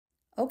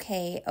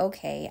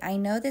Okay, I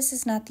know this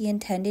is not the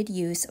intended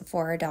use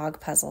for a dog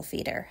puzzle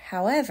feeder.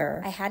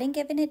 However, I hadn't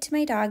given it to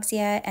my dogs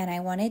yet and I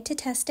wanted to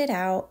test it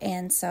out,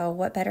 and so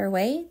what better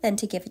way than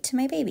to give it to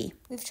my baby?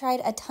 We've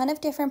tried a ton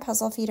of different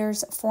puzzle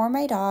feeders for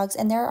my dogs,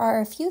 and there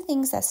are a few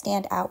things that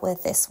stand out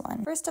with this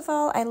one. First of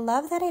all, I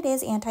love that it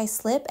is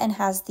anti-slip and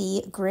has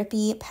the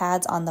grippy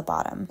pads on the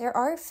bottom. There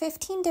are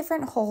 15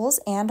 different holes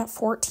and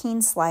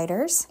 14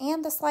 sliders,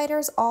 and the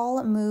sliders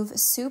all move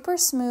super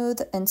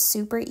smooth and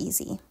super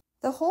easy.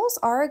 The holes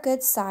are a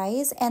good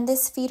size, and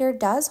this feeder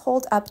does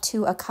hold up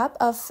to a cup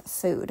of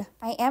food.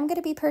 I am going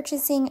to be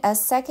purchasing a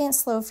second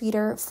slow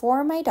feeder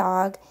for my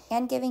dog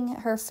and giving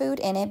her food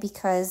in it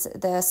because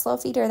the slow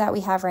feeder that we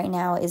have right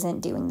now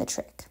isn't doing the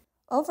trick.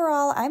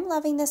 Overall, I'm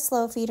loving this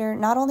slow feeder,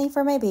 not only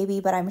for my baby,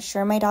 but I'm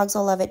sure my dogs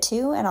will love it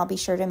too, and I'll be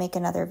sure to make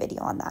another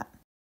video on that.